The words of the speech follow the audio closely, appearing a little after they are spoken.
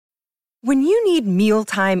When you need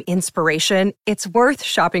mealtime inspiration, it's worth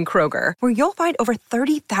shopping Kroger, where you'll find over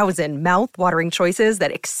 30,000 mouth-watering choices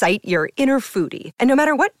that excite your inner foodie. And no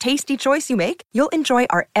matter what tasty choice you make, you'll enjoy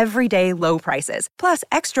our everyday low prices, plus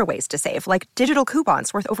extra ways to save, like digital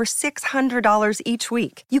coupons worth over $600 each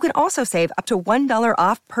week. You can also save up to $1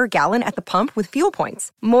 off per gallon at the pump with fuel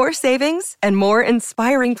points. More savings and more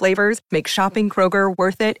inspiring flavors make shopping Kroger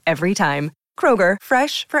worth it every time. Kroger,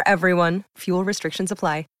 fresh for everyone. Fuel restrictions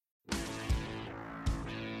apply.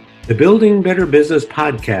 The Building Better Business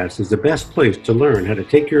podcast is the best place to learn how to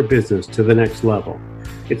take your business to the next level.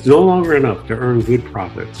 It's no longer enough to earn good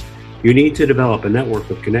profits. You need to develop a network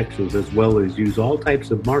of connections as well as use all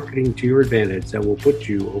types of marketing to your advantage that will put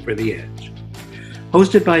you over the edge.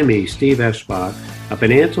 Hosted by me, Steve Eschbach, a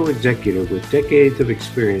financial executive with decades of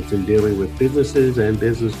experience in dealing with businesses and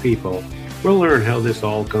business people, we'll learn how this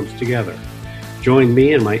all comes together. Join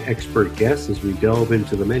me and my expert guests as we delve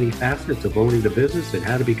into the many facets of owning a business and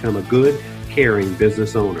how to become a good, caring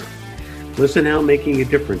business owner. Listen how making a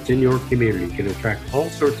difference in your community can attract all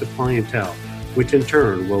sorts of clientele, which in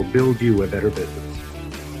turn will build you a better business.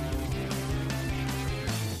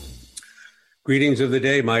 Greetings of the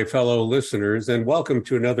day, my fellow listeners, and welcome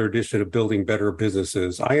to another edition of Building Better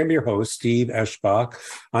Businesses. I am your host, Steve Eschbach.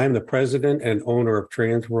 I am the president and owner of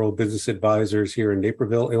Transworld Business Advisors here in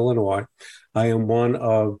Naperville, Illinois. I am one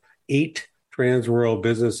of 8 Transworld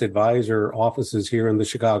Business Advisor offices here in the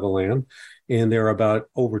Chicagoland, and there are about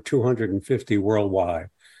over 250 worldwide.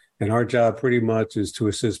 And our job pretty much is to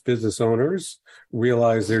assist business owners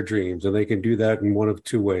realize their dreams, and they can do that in one of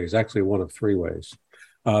 2 ways, actually one of 3 ways.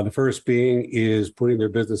 The first being is putting their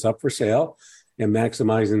business up for sale and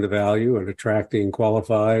maximizing the value and attracting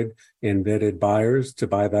qualified and vetted buyers to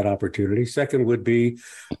buy that opportunity. Second would be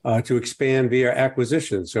to expand via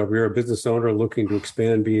acquisition. So if you're a business owner looking to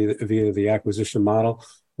expand via the acquisition model,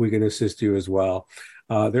 we can assist you as well.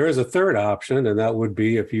 There is a third option, and that would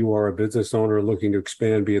be if you are a business owner looking to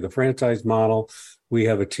expand via the franchise model. We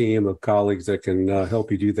have a team of colleagues that can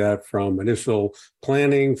help you do that from initial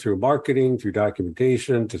planning through marketing, through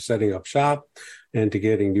documentation, to setting up shop, and to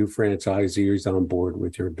getting new franchisees on board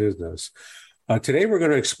with your business. Today, we're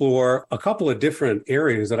going to explore a couple of different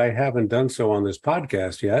areas that I haven't done so on this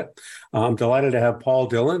podcast yet. I'm delighted to have Paul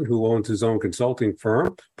Dillon, who owns his own consulting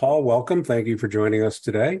firm. Paul, welcome. Thank you for joining us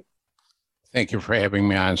today. Thank you for having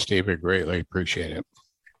me on, Steve. I greatly appreciate it.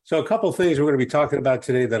 So a couple of things we're going to be talking about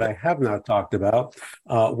today that I have not talked about.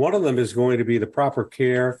 One of them is going to be the proper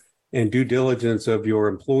care and due diligence of your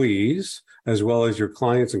employees, as well as your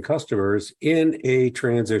clients and customers in a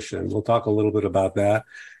transition. We'll talk a little bit about that.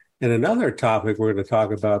 And another topic we're going to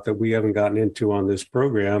talk about that we haven't gotten into on this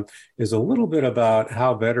program is a little bit about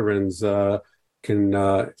how veterans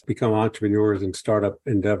can become entrepreneurs in startup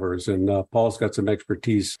endeavors. And Paul's got some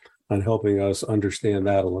expertise on helping us understand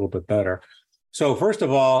that a little bit better. So first of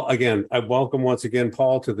all, again, I welcome once again,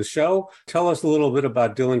 Paul, to the show. Tell us a little bit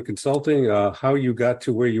about Dillon Consulting, how you got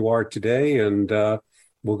to where you are today, and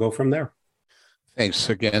we'll go from there. Thanks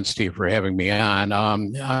again, Steve, for having me on.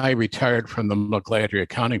 I retired from the McGladrey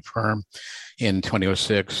accounting firm in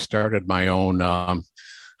 2006, started my own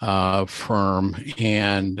firm,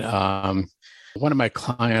 and one of my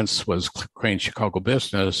clients was Crane Chicago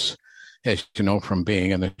Business. As you know, from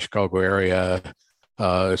being in the Chicago area,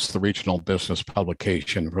 it's the regional business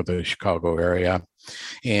publication for the Chicago area.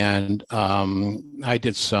 And I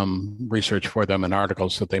did some research for them and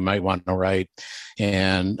articles that they might want to write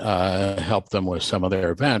and help them with some of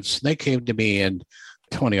their events. They came to me in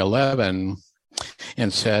 2011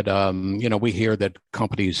 and said, we hear that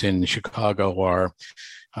companies in Chicago are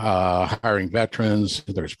hiring veterans.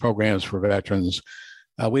 There's programs for veterans.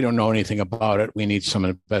 We don't know anything about it. We need some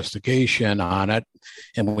investigation on it.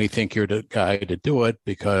 And we think you're the guy to do it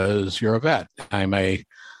because you're a vet. I'm a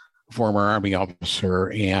former Army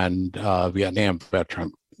officer and Vietnam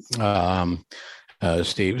veteran,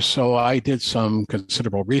 Steve. So I did some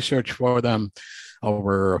considerable research for them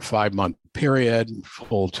over a 5-month period,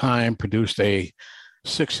 full time, produced a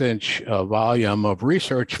 6-inch volume of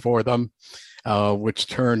research for them, which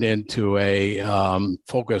turned into a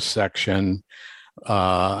focus section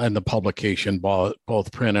in the publication,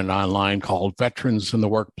 both print and online, called Veterans in the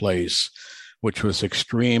Workplace, which was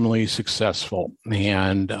extremely successful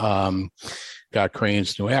and got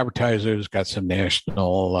Crane's new advertisers, got some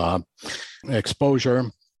national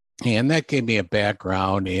exposure. And that gave me a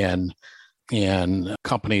background in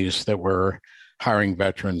companies that were hiring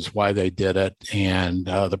veterans, why they did it, and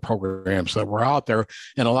the programs that were out there.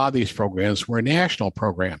 And a lot of these programs were national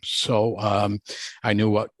programs. So I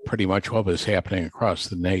knew pretty much what was happening across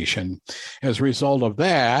the nation. As a result of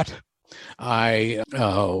that, I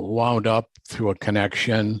wound up through a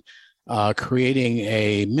connection creating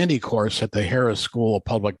a mini course at the Harris School of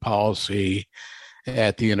Public Policy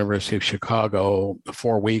at the University of Chicago,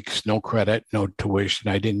 4 weeks, no credit, no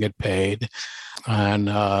tuition. I didn't get paid, on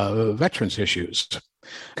veterans issues,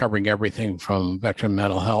 covering everything from veteran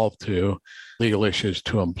mental health to legal issues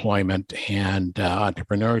to employment and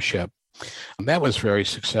entrepreneurship. That was very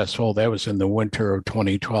successful. That was in the winter of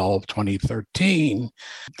 2012, 2013,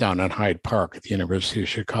 down at Hyde Park at the University of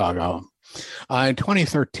Chicago. In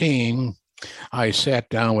 2013, I sat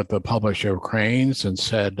down with the publisher of Crain's and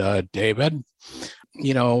said, David,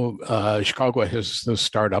 Chicago has the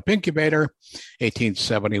startup incubator,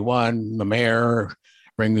 1871, the mayor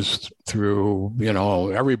brings through,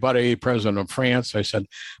 everybody, President of France. I said,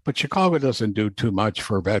 but Chicago doesn't do too much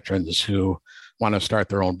for veterans who want to start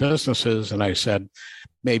their own businesses. And I said,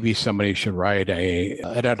 maybe somebody should write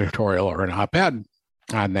an editorial or an op-ed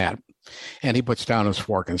on that. And he puts down his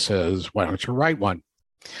fork and says, why don't you write one?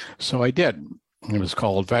 So I did. It was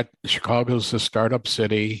called Chicago's a Startup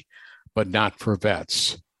City, but Not for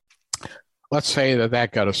Vets. Let's say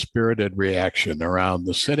that got a spirited reaction around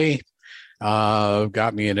the city,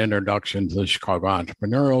 got me an introduction to the Chicago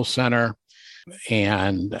Entrepreneurial Center,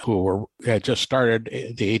 and who had just started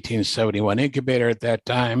the 1871 incubator at that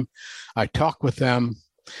time. I talked with them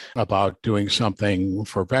about doing something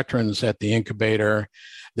for veterans at the incubator.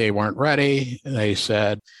 They weren't ready. They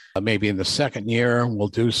said, maybe in the second year, we'll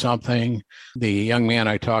do something. The young man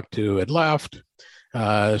I talked to had left.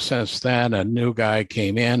 Since then, a new guy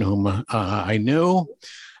came in whom I knew.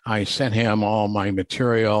 I sent him all my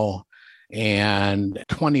material. And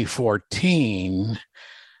 2014,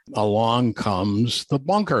 along comes the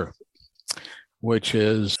Bunker, which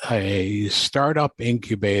is a startup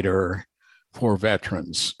incubator for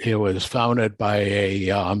veterans. It was founded by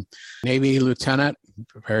a Navy lieutenant,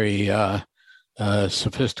 very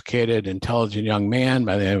sophisticated, intelligent young man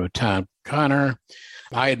by the name of Tom Connor.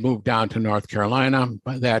 I had moved down to North Carolina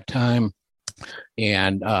by that time,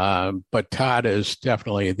 but Todd is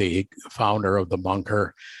definitely the founder of the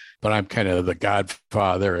Bunker. But I'm kind of the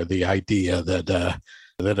godfather of the idea that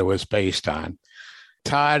it was based on.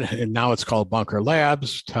 Todd, and now it's called Bunker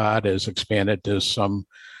Labs. Todd has expanded to some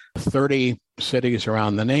 30 cities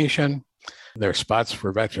around the nation. There are spots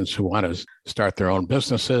for veterans who want to start their own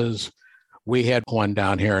businesses. We had one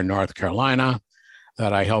down here in North Carolina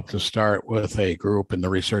that I helped to start with a group in the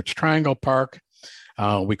Research Triangle Park.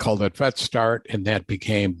 We called it Vet Start, and that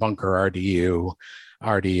became Bunker RDU.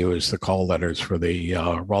 RDU is the call letters for the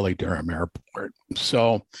Raleigh-Durham Airport.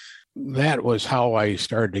 So that was how I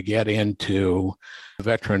started to get into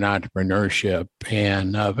veteran entrepreneurship.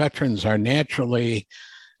 And veterans are naturally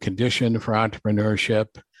conditioned for entrepreneurship.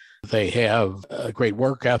 They have a great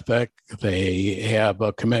work ethic. They have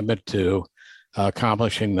a commitment to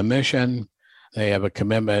accomplishing the mission. They have a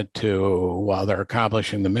commitment to, while they're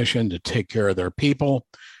accomplishing the mission, to take care of their people,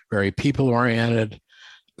 very people-oriented.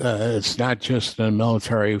 It's not just the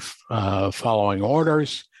military following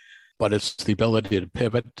orders, but it's the ability to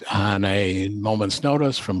pivot on a moment's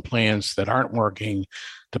notice from plans that aren't working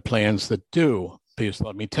to plans that do. Because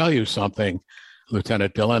let me tell you something,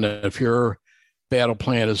 Lieutenant Dillon, if your battle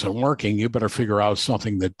plan isn't working, you better figure out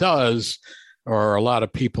something that does, or a lot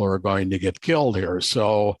of people are going to get killed here.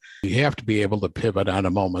 So you have to be able to pivot on a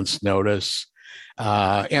moment's notice.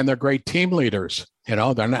 And they're great team leaders. They're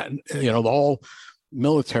not, the whole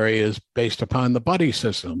military is based upon the buddy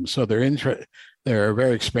system. So they're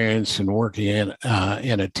very experienced in working in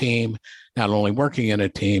a team, not only working in a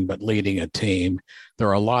team, but leading a team. There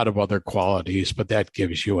are a lot of other qualities, but that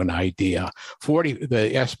gives you an idea.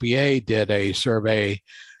 The SBA did a survey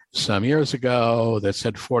some years ago that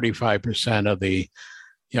said 45% of the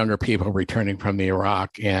younger people returning from the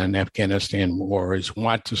Iraq and Afghanistan wars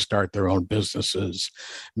want to start their own businesses.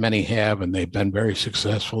 Many have, and they've been very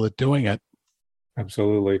successful at doing it.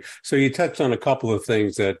 Absolutely. So you touched on a couple of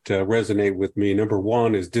things that resonate with me. Number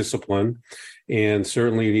one is discipline, and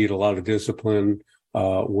certainly you need a lot of discipline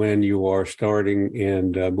when you are starting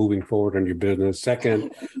and moving forward on your business.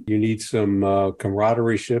 Second, you need some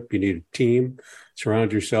camaraderie. You need a team.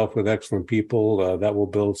 Surround yourself with excellent people. That will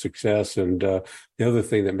build success. And the other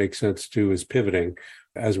thing that makes sense too is pivoting.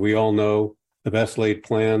 As we all know, the best laid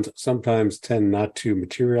plans sometimes tend not to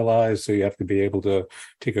materialize, so you have to be able to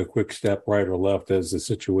take a quick step right or left as the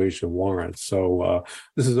situation warrants. So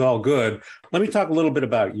this is all good. Let me talk a little bit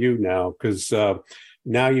about you now, because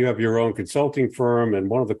now you have your own consulting firm.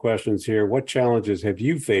 And one of the questions here, what challenges have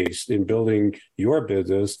you faced in building your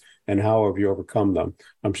business, and how have you overcome them?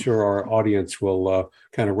 I'm sure our audience will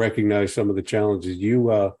kind of recognize some of the challenges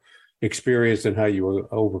you experienced and how you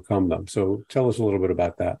overcome them. So tell us a little bit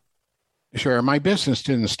about that. Sure. My business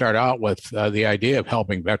didn't start out with the idea of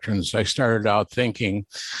helping veterans. I started out thinking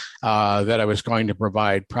that I was going to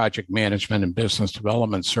provide project management and business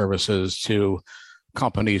development services to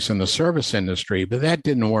companies in the service industry, but that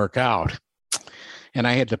didn't work out. And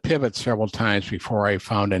I had to pivot several times before I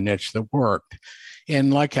found a niche that worked.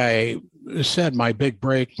 And like I said, my big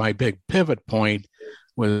pivot point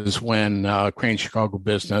was when Crane Chicago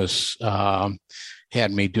Business had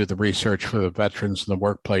me do the research for the Veterans in the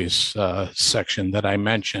Workplace section that I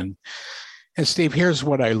mentioned. And Steve, here's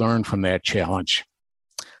what I learned from that challenge.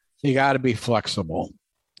 You got to be flexible.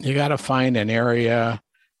 You got to find an area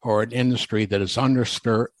or an industry that is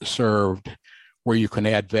underserved where you can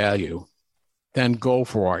add value. Then go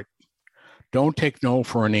for it. Don't take no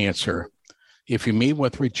for an answer. If you meet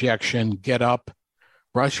with rejection, get up,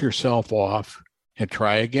 brush yourself off, and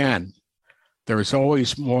try again. There is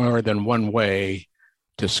always more than one way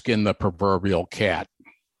to skin the proverbial cat.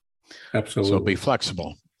 Absolutely. So be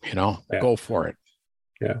flexible, Go for it.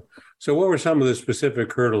 Yeah. So what were some of the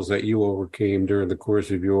specific hurdles that you overcame during the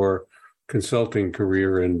course of your consulting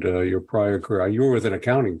career and your prior career? You were with an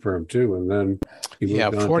accounting firm too, and then you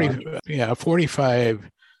moved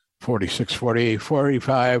 47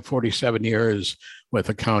 years with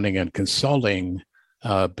accounting and consulting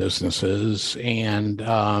businesses. And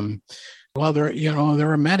there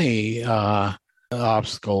are many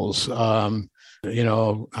obstacles. How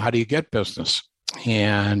do you get business?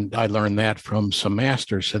 And I learned that from some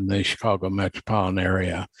masters in the Chicago metropolitan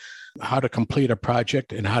area, how to complete a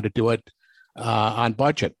project and how to do it on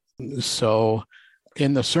budget. So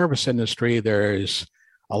in the service industry, there's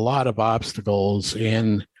a lot of obstacles,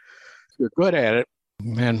 and you're good at it.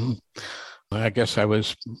 And I guess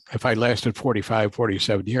if I lasted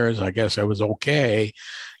 47 years, I guess I was okay.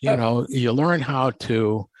 You learn how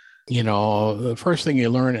to, the first thing you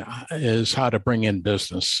learn is how to bring in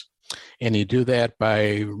business. And you do that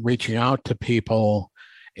by reaching out to people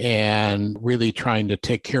and really trying to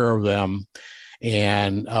take care of them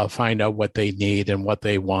and find out what they need and what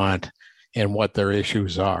they want and what their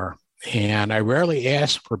issues are. And I rarely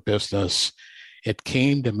asked for business. It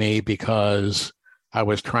came to me because I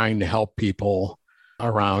was trying to help people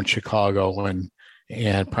around Chicago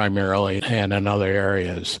and primarily and in other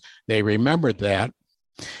areas. They remembered that.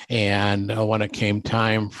 And when it came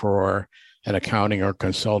time for an accounting or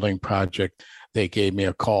consulting project, they gave me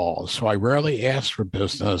a call. So I rarely asked for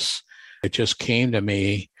business. It just came to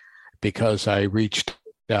me because I reached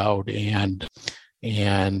out and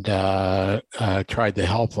tried to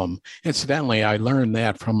help them. Incidentally, I learned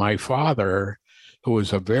that from my father, who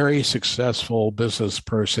was a very successful business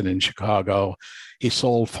person in Chicago. He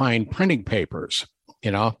sold fine printing papers,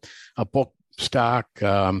 a book stock,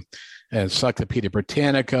 Encyclopedia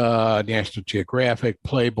Britannica, National Geographic,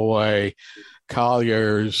 Playboy,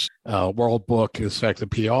 Collier's, World Book,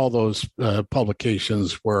 Encyclopedia, all those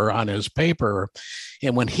publications were on his paper.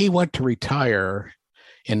 And when he went to retire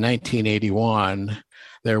in 1981,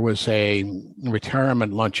 there was a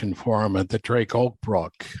retirement luncheon for him at the Drake Oak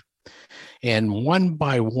Brook. And one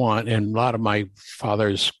by one, and a lot of my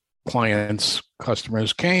father's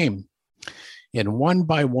customers came. And one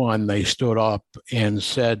by one, they stood up and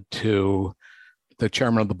said to the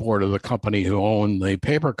chairman of the board of the company who owned the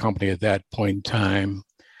paper company at that point in time,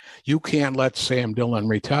 you can't let Sam Dillon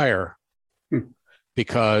retire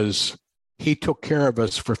because he took care of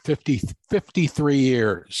us for 53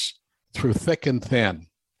 years through thick and thin.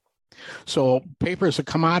 So paper is a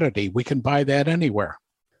commodity. We can buy that anywhere.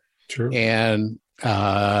 Sure. And,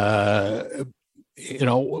 what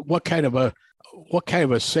kind of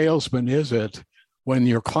a salesman is it when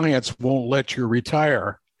your clients won't let you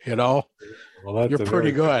retire? Well, you're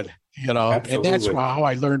pretty good, Absolutely. And that's how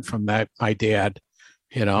I learned from that. My dad,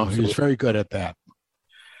 he was very good at that.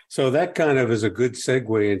 So that kind of is a good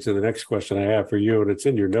segue into the next question I have for you, and it's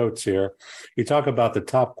in your notes here. You talk about the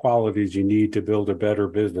top qualities you need to build a better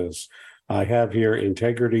business. I have here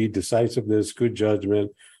integrity, decisiveness, good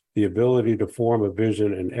judgment, the ability to form a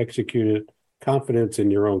vision and execute it, confidence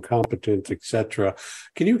in your own competence, etc.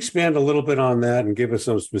 Can you expand a little bit on that and give us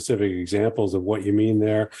some specific examples of what you mean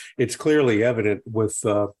there? It's clearly evident with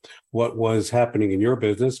what was happening in your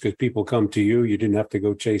business because people come to you. You didn't have to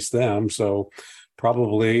go chase them. So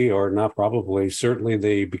probably, or not probably, certainly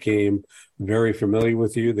they became very familiar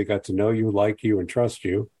with you. They got to know you, like you, and trust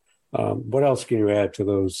you. What else can you add to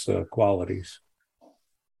those qualities?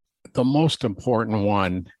 The most important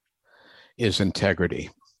one is integrity.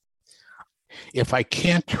 If I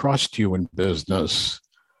can't trust you in business,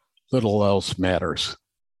 little else matters.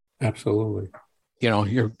 Absolutely.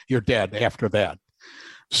 You're dead after that.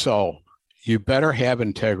 So you better have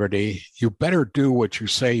integrity. You better do what you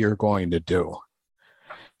say you're going to do.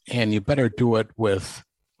 And you better do it with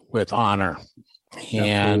honor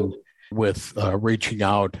and Absolutely. with reaching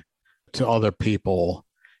out to other people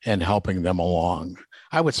and helping them along.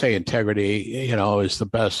 I would say integrity, is the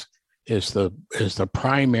best, is the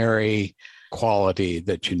primary quality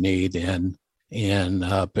that you need in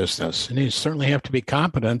business. And you certainly have to be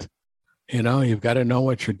competent. You've got to know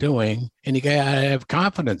what you're doing, and you got to have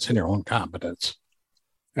confidence in your own competence.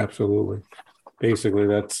 Absolutely. Basically,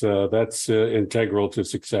 that's integral to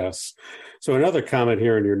success. So another comment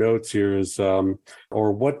here in your notes here is,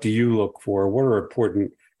 or what do you look for? What are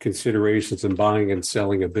important considerations in buying and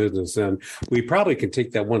selling a business? And we probably can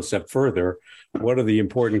take that one step further. What are the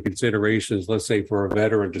important considerations, let's say, for a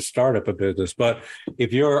veteran to start up a business? But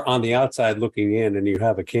if you're on the outside looking in and you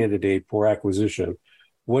have a candidate for acquisition,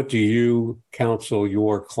 what do you counsel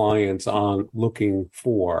your clients on looking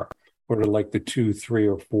for? What are like the 2, 3,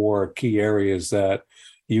 or 4 key areas that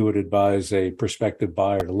you would advise a prospective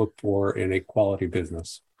buyer to look for in a quality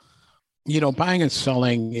business? Buying and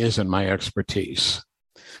selling isn't my expertise.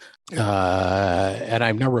 And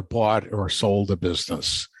I've never bought or sold a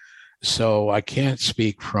business. So I can't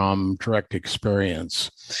speak from direct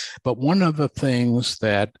experience. But one of the things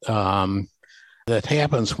that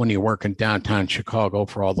happens when you work in downtown Chicago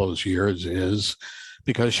for all those years is,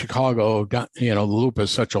 because Chicago, the Loop is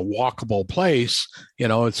such a walkable place,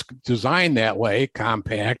 it's designed that way,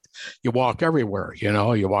 compact. You walk everywhere,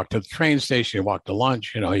 you walk to the train station, you walk to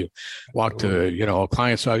lunch, you walk to, a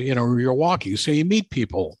client's, you're walking. So you meet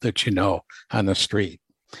people that on the street.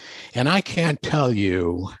 And I can't tell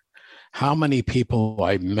you how many people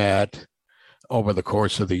I met over the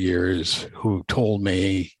course of the years who told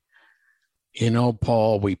me,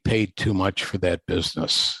 Paul, we paid too much for that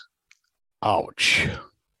business. Ouch.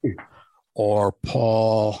 Or,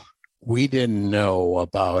 Paul, we didn't know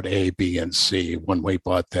about A, B, and C when we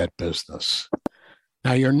bought that business.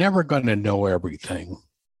 Now, you're never going to know everything,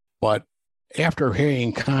 but after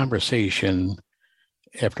hearing conversation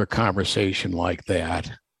after conversation like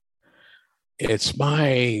that, it's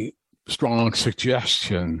my strong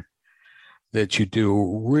suggestion that you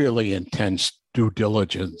do really intense due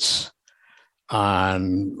diligence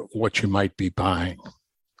on what you might be buying.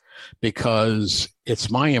 Because it's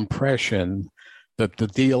my impression that the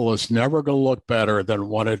deal is never going to look better than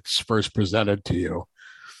when it's first presented to you.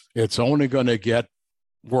 It's only going to get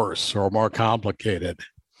worse or more complicated.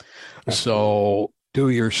 So do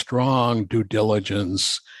your strong due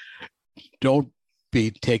diligence. Don't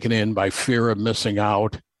be taken in by fear of missing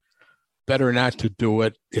out. Better not to do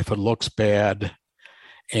it if it looks bad.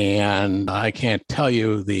 And I can't tell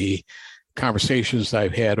you the conversations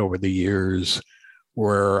I've had over the years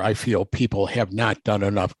where I feel people have not done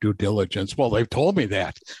enough due diligence. Well, they've told me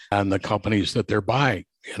that on the companies that they're buying,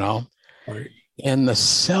 Right. And the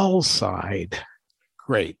sell side,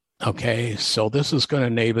 great. Okay. So this is going to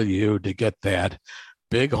enable you to get that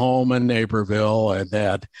big home in Naperville and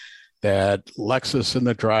that Lexus in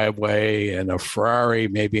the driveway and a Ferrari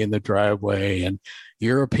maybe in the driveway and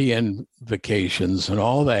European vacations and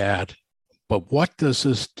all that. But what does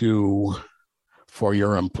this do for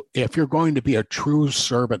if you're going to be a true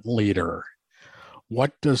servant leader,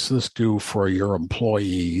 what does this do for your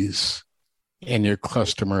employees and your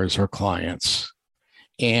customers or clients?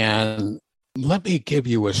 And let me give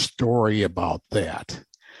you a story about that.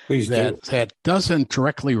 Please do. That doesn't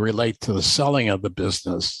directly relate to the selling of the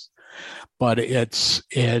business, but it's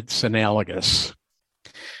analogous,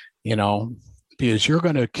 because you're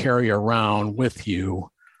going to carry around with you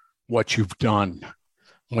what you've done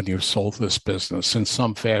when you've sold this business in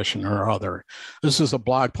some fashion or other. This is a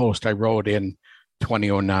blog post I wrote in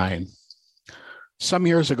 2009. Some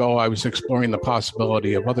years ago, I was exploring the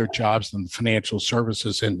possibility of other jobs in the financial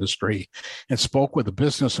services industry and spoke with a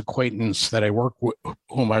business acquaintance that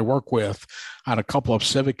whom I work with on a couple of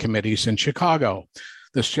civic committees in Chicago.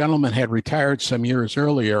 This gentleman had retired some years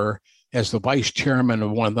earlier as the vice chairman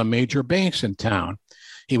of one of the major banks in town.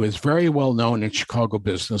 He was very well known in Chicago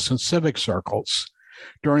business and civic circles.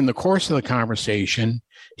 During the course of the conversation,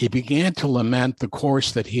 he began to lament the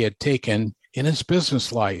course that he had taken in his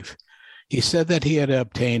business life. He said that he had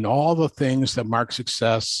obtained all the things that mark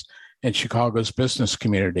success in Chicago's business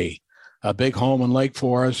community: a big home in Lake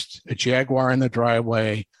Forest, a Jaguar in the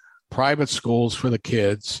driveway, private schools for the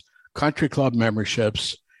kids, country club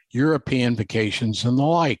memberships, European vacations, and the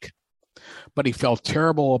like. But he felt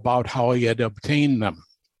terrible about how he had obtained them.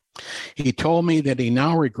 He told me that he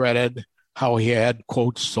now regretted how he had,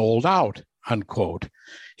 quote, sold out, unquote.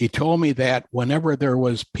 He told me that whenever there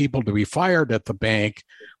was people to be fired at the bank,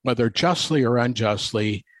 whether justly or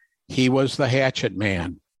unjustly, he was the hatchet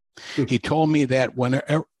man. He told me that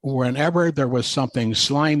whenever there was something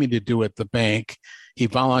slimy to do at the bank, he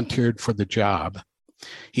volunteered for the job.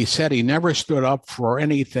 He said he never stood up for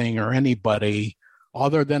anything or anybody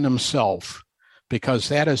other than himself, because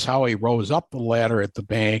that is how he rose up the ladder at the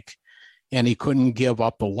bank, and he couldn't give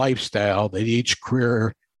up the lifestyle that each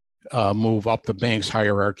career move up the bank's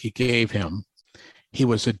hierarchy gave him. He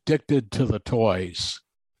was addicted to the toys.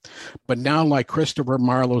 But now, like Christopher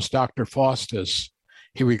Marlowe's Dr. Faustus,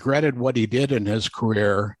 he regretted what he did in his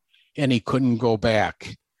career, and he couldn't go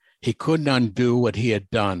back. He couldn't undo what he had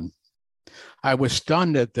done. I was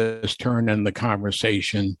stunned at this turn in the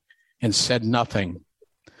conversation and said nothing.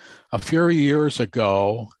 A few years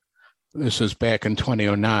ago, this is back in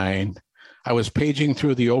 2009, I was paging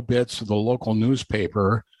through the obits of the local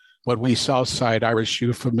newspaper, what we Southside Irish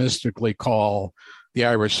euphemistically call the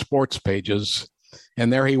Irish sports pages,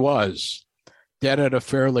 and there he was, dead at a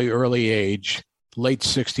fairly early age, late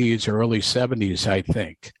 60s or early 70s, I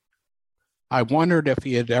think. I wondered if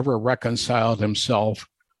he had ever reconciled himself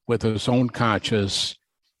with his own conscience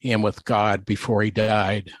and with God before he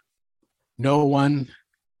died. No one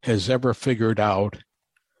has ever figured out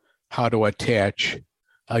how to attach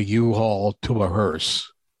a U-Haul to a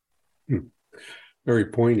hearse. Very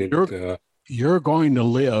pointed. You're going to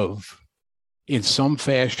live in some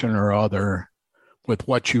fashion or other with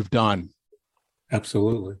what you've done.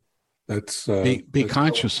 Absolutely. That's be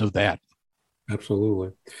conscious of that.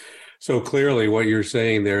 Absolutely. So clearly what you're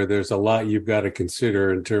saying there's a lot you've got to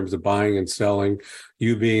consider in terms of buying and selling.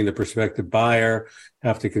 You being the prospective buyer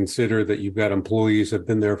have to consider that you've got employees that have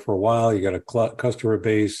been there for a while. You got a customer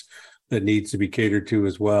base that needs to be catered to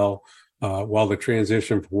as well. While the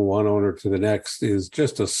transition from one owner to the next is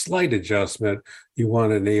just a slight adjustment, you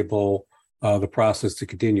want to enable the process to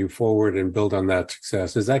continue forward and build on that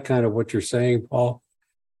success. Is that kind of what you're saying, Paul?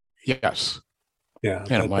 Yes. Yeah.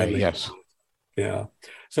 In a way, yes. Yeah.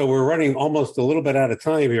 So we're running almost a little bit out of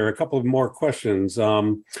time here. A couple of more questions.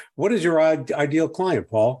 What is your ideal client,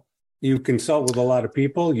 Paul? You consult with a lot of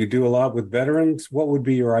people. You do a lot with veterans. What would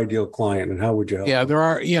be your ideal client, and how would you help? Yeah, there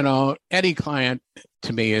are, any client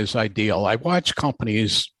to me is ideal. I watch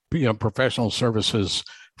companies, professional services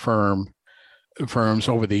firms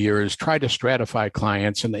over the years try to stratify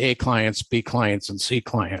clients into A clients, B clients, and C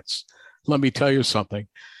clients. Let me tell you something.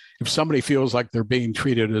 If somebody feels like they're being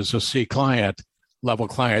treated as a C level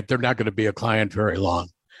client, they're not going to be a client very long.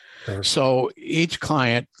 Sure. So each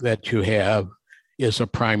client that you have is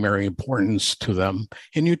of primary importance to them,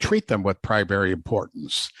 and you treat them with primary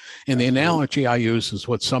importance. And the analogy I use is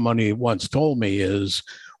what somebody once told me is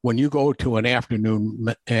when you go to an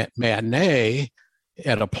afternoon matinee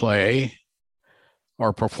at a play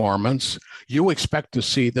or performance, you expect to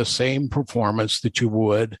see the same performance that you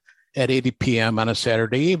would at 8 p.m. on a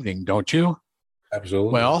Saturday evening, don't you?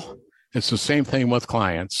 Absolutely. Well, it's the same thing with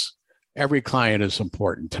clients. Every client is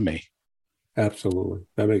important to me. Absolutely.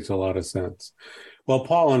 That makes a lot of sense. Well,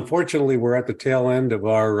 Paul, unfortunately, we're at the tail end of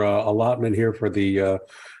our allotment here for the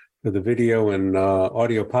video and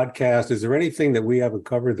audio podcast. Is there anything that we haven't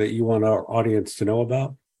covered that you want our audience to know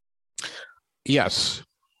about? Yes,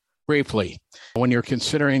 briefly. When you're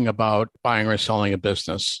considering about buying or selling a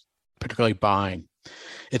business, particularly buying,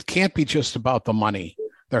 it can't be just about the money.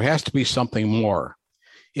 There has to be something more.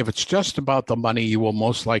 If it's just about the money, you will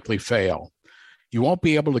most likely fail. You won't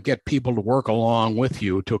be able to get people to work along with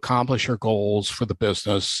you to accomplish your goals for the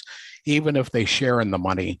business, even if they share in the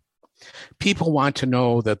money. People want to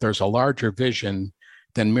know that there's a larger vision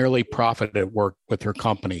than merely profit at work with your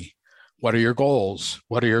company. What are your goals?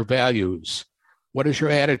 What are your values? What is your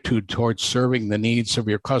attitude towards serving the needs of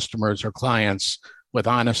your customers or clients with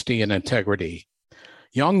honesty and integrity?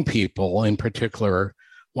 Young people, in particular,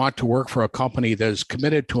 want to work for a company that is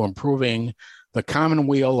committed to improving the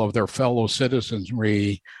commonweal of their fellow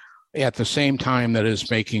citizenry at the same time that is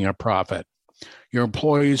making a profit. Your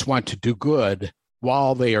employees want to do good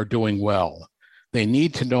while they are doing well. They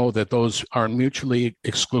need to know that those are mutually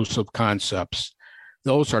exclusive concepts.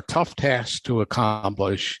 Those are tough tasks to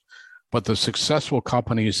accomplish, but the successful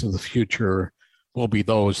companies of the future will be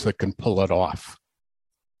those that can pull it off.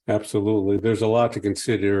 Absolutely. There's a lot to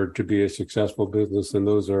consider to be a successful business, and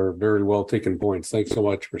those are very well taken points. Thanks so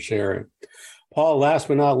much for sharing. Paul, last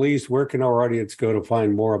but not least, where can our audience go to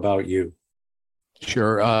find more about you?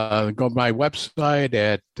 Sure. Go to my website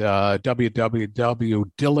at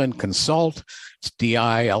www.Dillon Consult. It's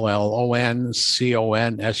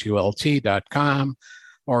DILLONCONSULT.com,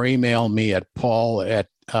 or email me at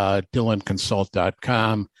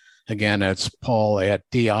paul@DillonConsult.com, Again, it's Paul at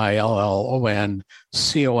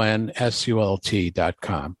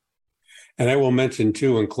DILLONCONSULT.com. And I will mention,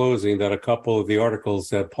 too, in closing, that a couple of the articles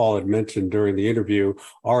that Paul had mentioned during the interview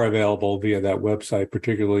are available via that website,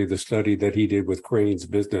 particularly the study that he did with Crane's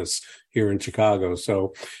Business here in Chicago.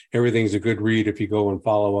 So everything's a good read if you go and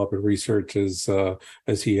follow up and research as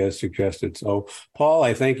he has suggested. So, Paul,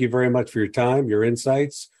 I thank you very much for your time, your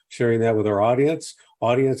insights, sharing that with our audience.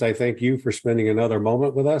 Audience, I thank you for spending another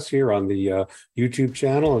moment with us here on the YouTube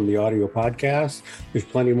channel and the audio podcast. There's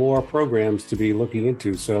plenty more programs to be looking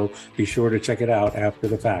into, so be sure to check it out after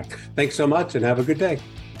the fact. Thanks so much and have a good day.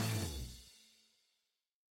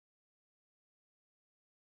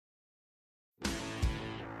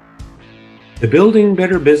 The Building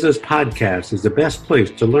Better Business podcast is the best place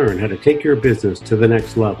to learn how to take your business to the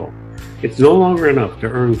next level. It's no longer enough to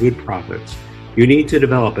earn good profits. You need to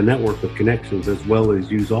develop a network of connections as well as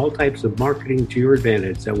use all types of marketing to your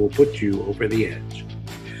advantage that will put you over the edge.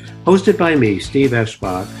 Hosted by me, Steve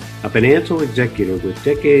Eschbach, a financial executive with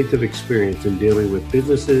decades of experience in dealing with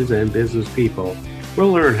businesses and business people,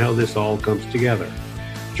 we'll learn how this all comes together.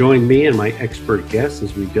 Join me and my expert guests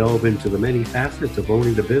as we delve into the many facets of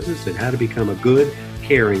owning the business and how to become a good,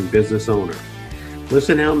 caring business owner.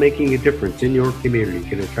 Listen how making a difference in your community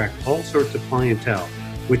can attract all sorts of clientele,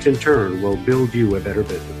 which in turn will build you a better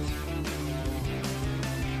business.